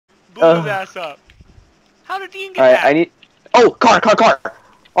Blew his ass up. How did Dean get Alright, that? I need... Oh, car!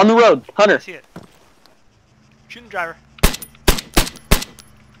 On the road, Hunter. I see it. Shooting the driver.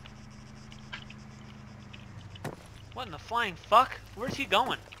 What in the flying fuck? Where's he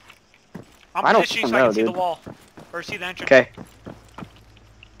going? I'm I don't positioning so know, I can see the dude. wall. Or see the entrance. Okay.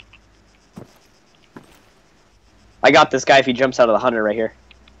 I got this guy if he jumps out of the Hunter right here.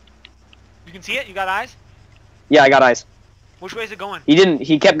 You can see it? You got eyes? Yeah, I got eyes. Which way is it going? He didn't.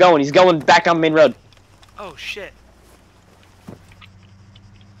 He kept going. He's going back down the main road. Oh shit.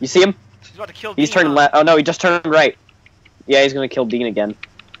 You see him? He's about to kill He's Dean, turning huh? left. Oh no, he just turned right. Yeah, he's gonna kill Dean again.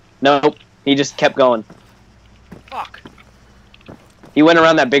 Nope. He just kept going. Fuck. He went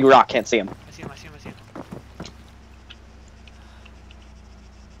around that big rock. Can't see him. I see him, I see him, I see him.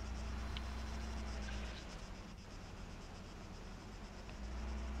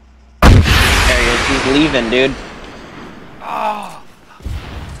 There he is. He's leaving, dude. Oh.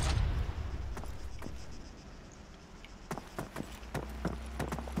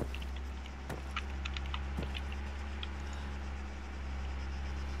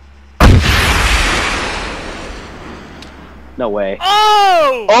 No way.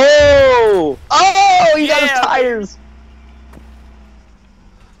 Oh! Oh! Oh! He got his Yeah, tires.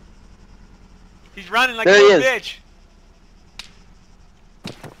 He's running like There a he little is. bitch.